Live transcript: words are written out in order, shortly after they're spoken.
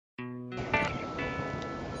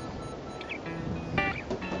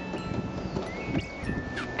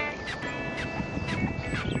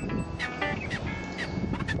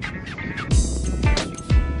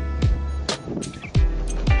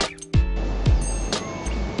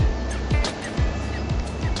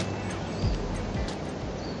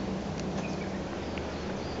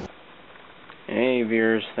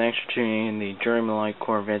viewers, thanks for tuning in the German-like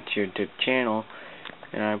Corvettes YouTube channel,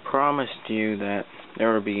 and I promised you that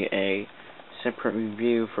there would be a separate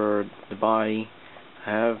review for the body I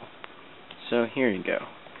have, so here you go.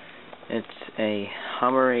 It's a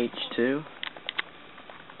Hummer H2,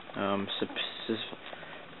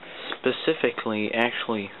 specifically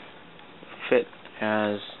actually fit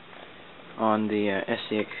as on the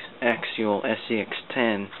H2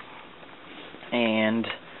 SCX10, and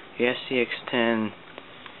the SCX10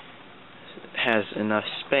 has enough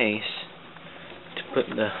space to put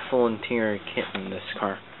the full interior kit in this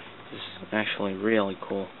car. It's actually really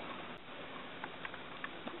cool.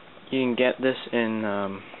 You can get this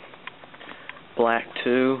in black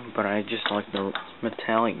too, but I just like the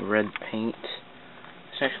metallic red paint.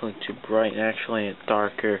 It's actually too bright. Actually, a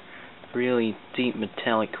darker, really deep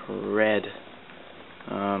metallic red.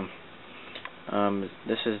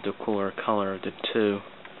 This is the cooler color of the two,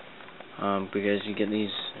 because you get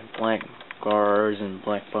these black guards and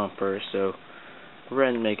black bumpers, so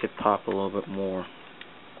red make it pop a little bit more.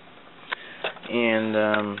 And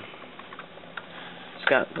it's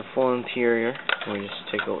got the full interior. We'll just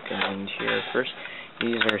take a look at the interior first.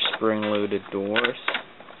 These are spring-loaded doors.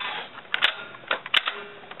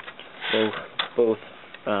 Both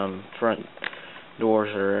front doors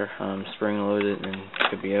are spring-loaded and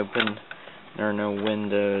could be opened. There are no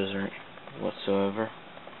windows or whatsoever.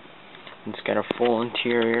 It's got a full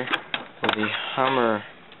interior with the Hummer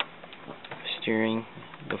steering.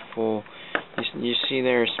 The full. You see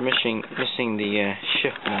there it's missing the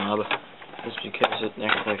shift knob. It's because it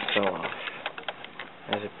actually fell off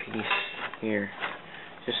as a piece here.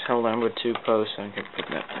 Just held on with two posts so I could put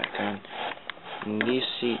that back on. And these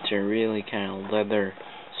seats are really kind of leather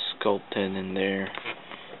sculpted in there,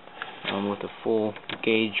 with the full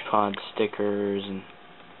gauge pod stickers and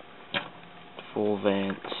full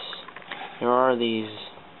vents. There are these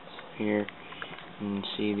here. You can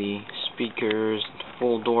see the speakers,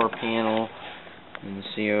 full door panel, and you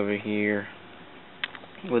see over here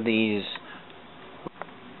with these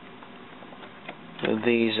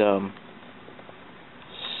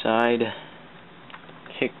side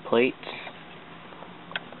kick plates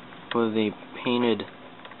with the painted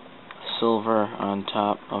silver on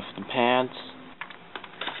top of the pads.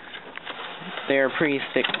 They're pretty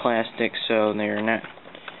thick plastic, so they're not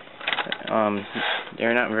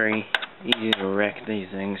very easy to wreck, these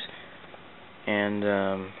things. And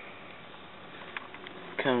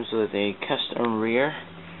comes with a custom rear,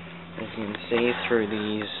 as you can see through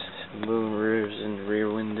these moonroofs and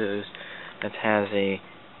rear windows, that has a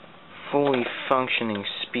fully functioning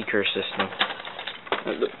speaker system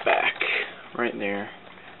at the back, right there.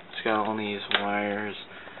 It's got all these wires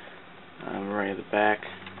right at the back.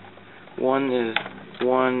 One is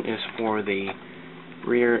for the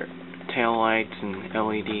rear tail lights and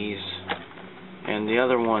LEDs, and the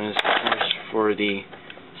other one is for the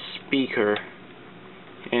speaker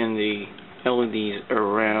and the LEDs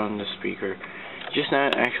around the speaker. Just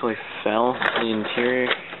not actually fell to the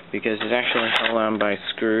interior because it's actually held on by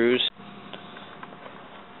screws.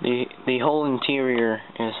 The whole interior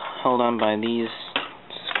is held on by these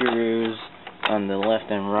screws on the left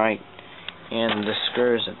and right, and the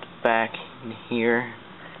screws at the back here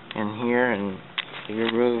and here, and if you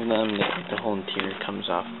remove them, the whole interior comes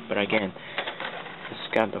off. But again,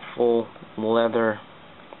 it's got the full leather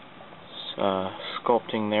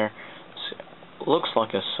sculpting there. It looks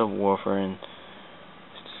like a subwoofer, and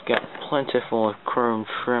it's got plentiful of chrome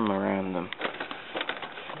trim around them.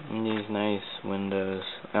 And these nice windows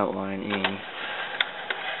outlining.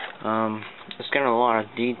 It's got a lot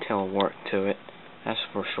of detail work to it, that's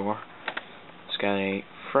for sure. It's got a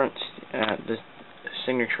front, the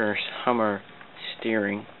signature Hummer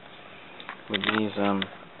steering with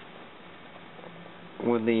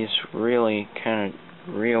these really kind of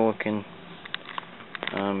real looking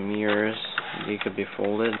mirrors. They could be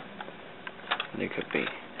folded, they could be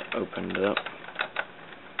opened up.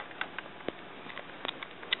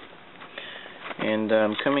 And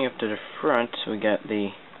coming up to the front, we got the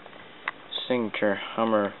signature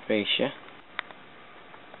Hummer fascia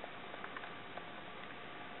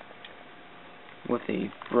with the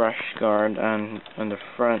brush guard on the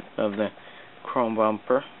front of the chrome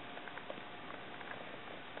bumper.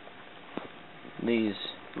 These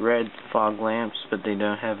red fog lamps, but they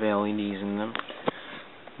don't have LEDs in them.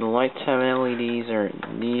 The lights have LEDs, are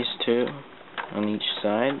these two on each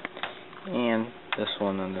side, and this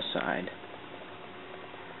one on the side.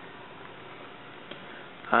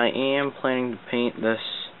 I am planning to paint this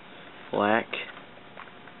black,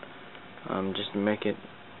 just to make it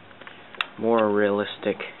more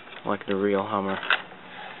realistic, like the real Hummer.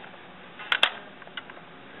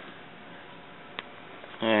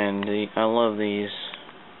 And I love these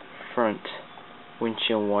front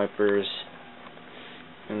windshield wipers,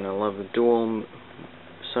 and I love the dual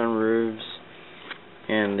sunroofs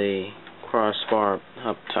and the crossbar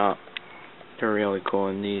up top. They're really cool,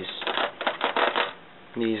 and these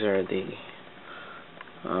are the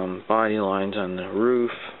body lines on the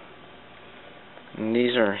roof, and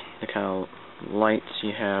these are the kind of lights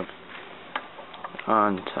you have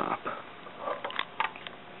on top.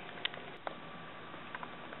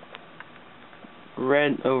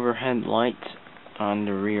 Red overhead lights on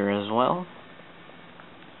the rear as well.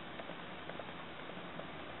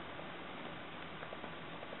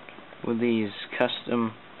 With these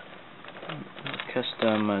custom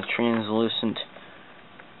translucent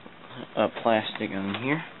plastic on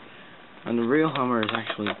here. And the real Hummer is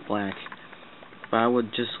actually black, but I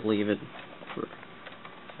would just leave it for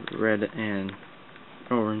red and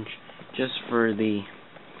orange, just for the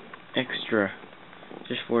extra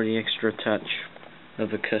touch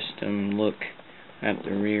of a custom look at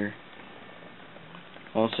the rear.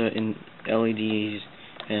 Also, in LEDs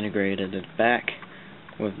integrated at the back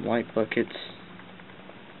with light buckets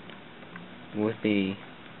with the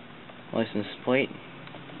license plate.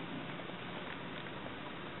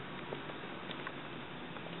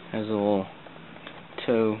 Has a little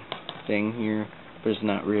toe thing here, but it's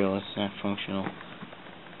not real, it's not functional.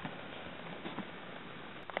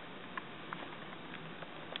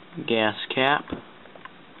 Gas cap.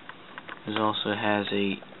 This also has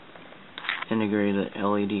a integrated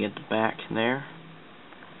LED at the back there.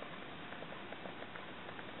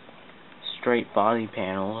 Straight body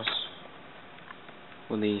panels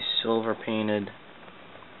with these silver painted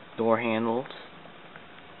door handles.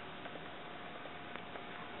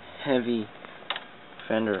 Heavy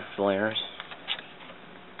fender flares.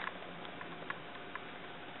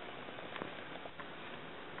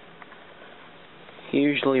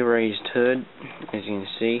 Hugely raised hood, as you can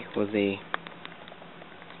see, with these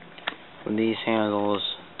handles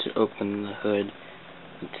to open the hood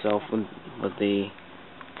itself with the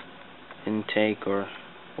intake or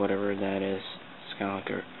whatever that is. It's kind of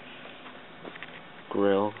like a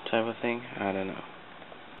grill type of thing. I don't know.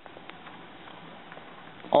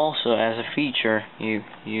 Also, as a feature, you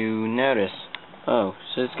notice, oh,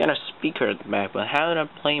 so it's got a speaker at the back, but how did I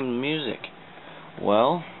play music?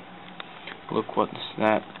 Well, look what's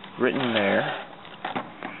that written there.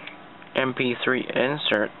 MP3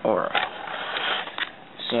 insert, or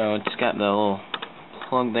so it's got the little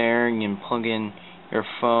plug there. You can plug in your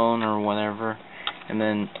phone or whatever, and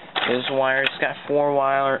then this wire. It's got 4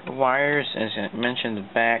 wires, as I mentioned, the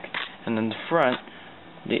back, and then the front.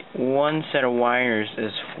 The one set of wires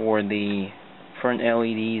is for the front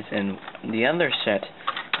LEDs, and the other set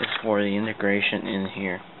is for the integration in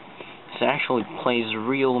here. It actually plays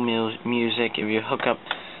real music if you hook up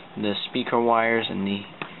the speaker wires and the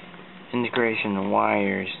integration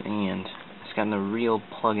wires, and it's got the real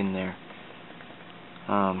plug in there.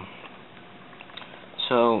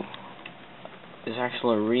 So it's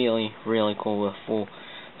actually really, really cool with full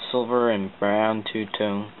silver and brown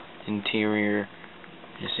two-tone interior.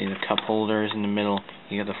 You see the cup holders in the middle.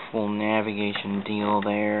 You got the full navigation deal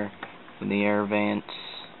there with the air vents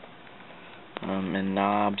and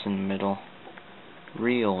knobs in the middle.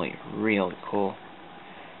 Really, really cool.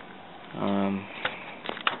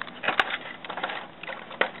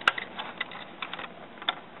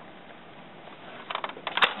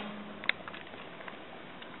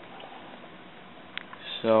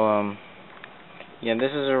 Yeah,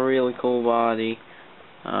 this is a really cool body.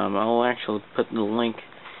 I'll actually put the link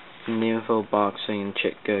in the info box so you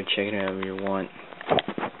can go check it out if you want.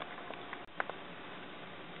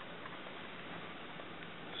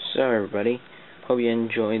 So everybody, hope you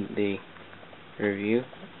enjoyed the review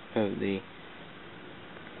of the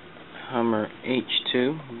Hummer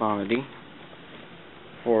H2 body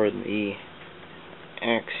for the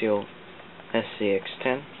H2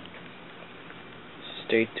 SCX10.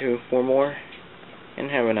 Stay tuned for more, and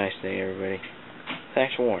have a nice day, everybody.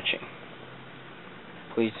 Thanks for watching.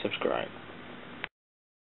 Please subscribe.